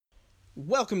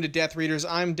Welcome to Death Readers.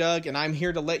 I'm Doug, and I'm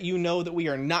here to let you know that we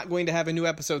are not going to have a new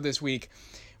episode this week.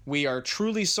 We are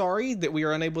truly sorry that we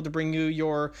are unable to bring you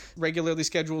your regularly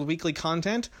scheduled weekly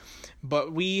content,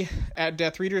 but we at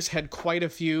Death Readers had quite a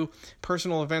few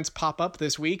personal events pop up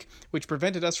this week, which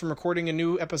prevented us from recording a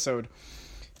new episode.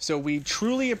 So we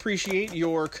truly appreciate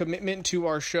your commitment to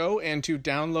our show and to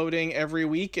downloading every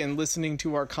week and listening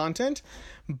to our content.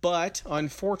 But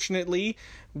unfortunately,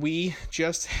 we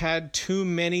just had too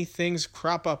many things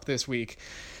crop up this week.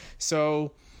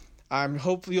 So I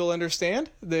hope you'll understand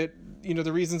that,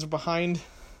 the reasons behind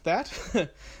that.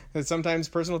 That sometimes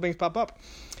personal things pop up.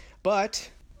 But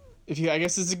I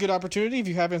guess this is a good opportunity. If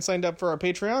you haven't signed up for our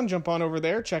Patreon, jump on over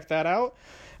there, check that out.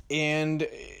 And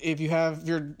if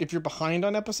you're behind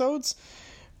on episodes,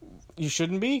 you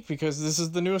shouldn't be, because this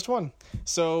is the newest one.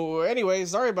 So anyway,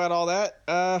 sorry about all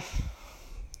that.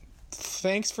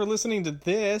 Thanks for listening to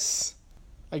this,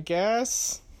 I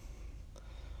guess.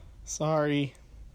 Sorry.